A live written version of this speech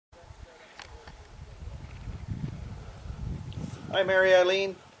Hi Mary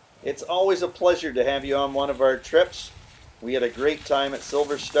Eileen. It's always a pleasure to have you on one of our trips. We had a great time at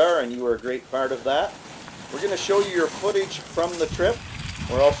Silver Star and you were a great part of that. We're going to show you your footage from the trip.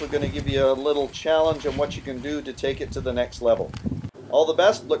 We're also going to give you a little challenge on what you can do to take it to the next level. All the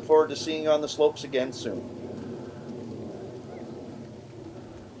best. Look forward to seeing you on the slopes again soon.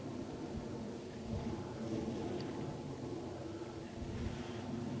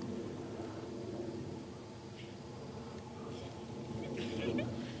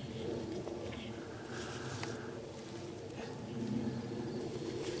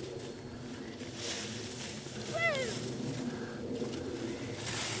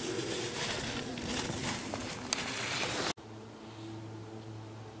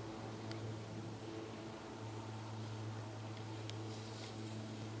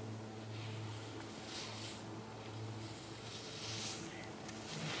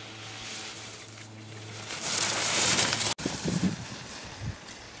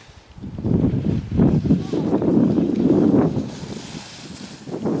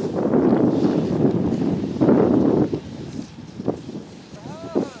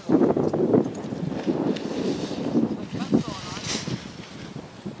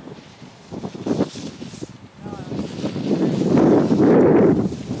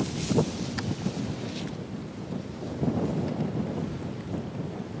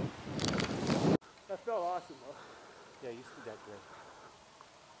 That felt awesome though. Yeah, you see that great.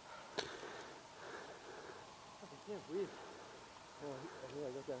 I can't breathe. Oh, I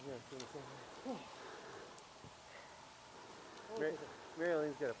got down here. I'm feeling the same way. Mary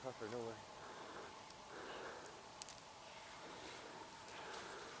Eileen's got a puffer, no way.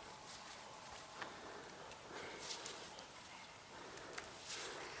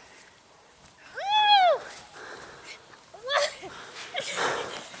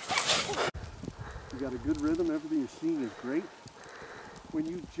 You got a good rhythm, everything you're seeing is great. When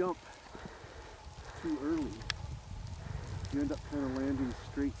you jump too early, you end up kind of landing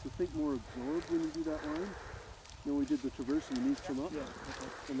straight. So think more absorbed when you do that line. You know, we did the traverse and the knees come up,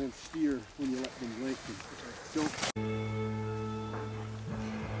 and then steer when you let them lengthen. Don't.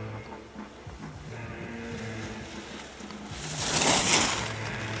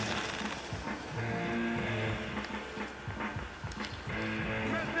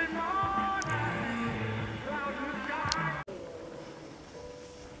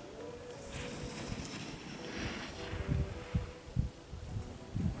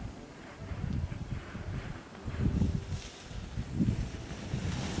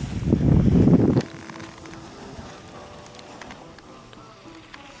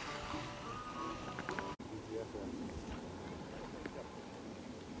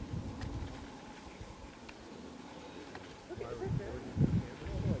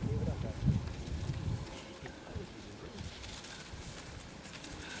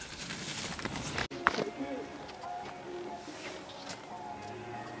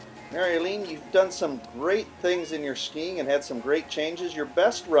 Mary Eileen, you've done some great things in your skiing and had some great changes. Your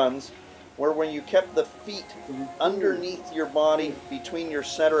best runs were when you kept the feet underneath your body, between your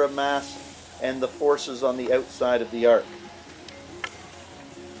center of mass and the forces on the outside of the arc.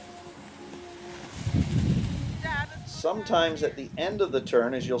 Sometimes at the end of the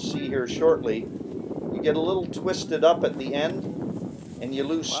turn, as you'll see here shortly, you get a little twisted up at the end and you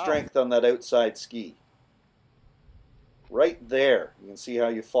lose strength on that outside ski. Right there, you can see how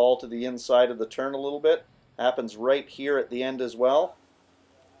you fall to the inside of the turn a little bit. Happens right here at the end as well.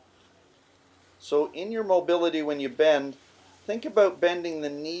 So in your mobility when you bend, think about bending the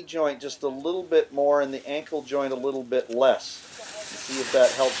knee joint just a little bit more and the ankle joint a little bit less. And see if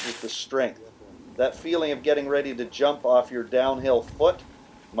that helps with the strength. That feeling of getting ready to jump off your downhill foot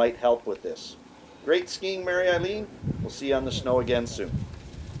might help with this. Great skiing, Mary Eileen. We'll see you on the snow again soon.